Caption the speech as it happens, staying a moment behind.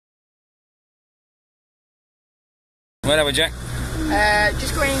Where are we, Jack?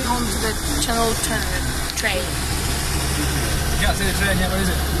 Just going on to the Channel train. You can't see the train yet, where is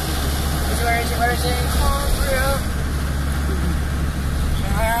it? Where is it? Where is it? Come on, hurry up.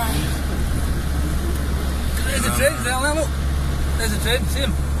 There's the train, down there, look. There's the train, see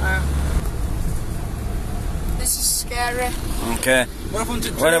him? This is scary. Okay.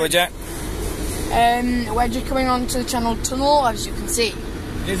 Where are we, Jack? We're just coming on to the Channel Tunnel, as you can see.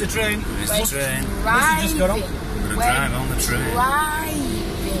 Here's the train. Here's the train. Driving. Just got on. We're going to drive on the train. Driving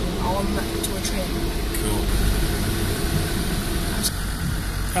on to a train. Cool.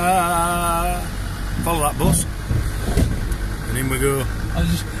 Follow that bus. And in we go.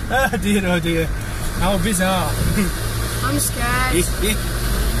 Oh dear. How bizarre. I'm scared.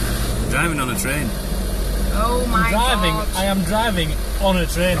 Driving on a train. Oh my god. I am driving on a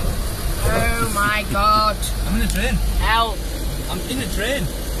train. Oh my god. I'm in a train. Help. I'm in a train.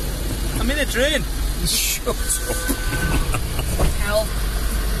 I'm in a train. Shut up. Help.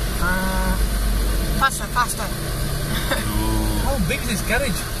 Faster. How big is this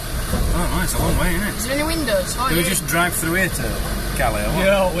garage? Oh, it's a long way, isn't it? Is there any windows? Do we just drive through here to Calais or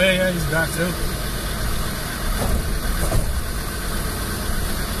what? Yeah, just drive through.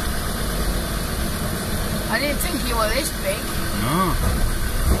 I didn't think you were this big. No.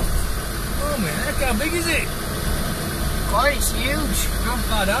 Oh man, how big is it? God, it's huge. How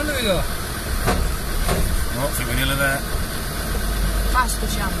far down do we go? I don't think we're nearly there. Faster,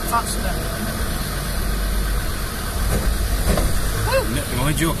 Sham, faster. You're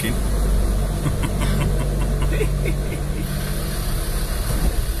only joking.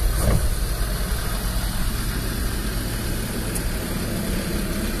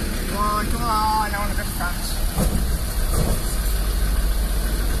 Come on, I want to go to France.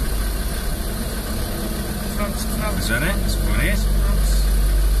 France. Is that it? It's going here? France.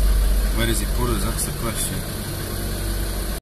 Where does it put us? That's the question.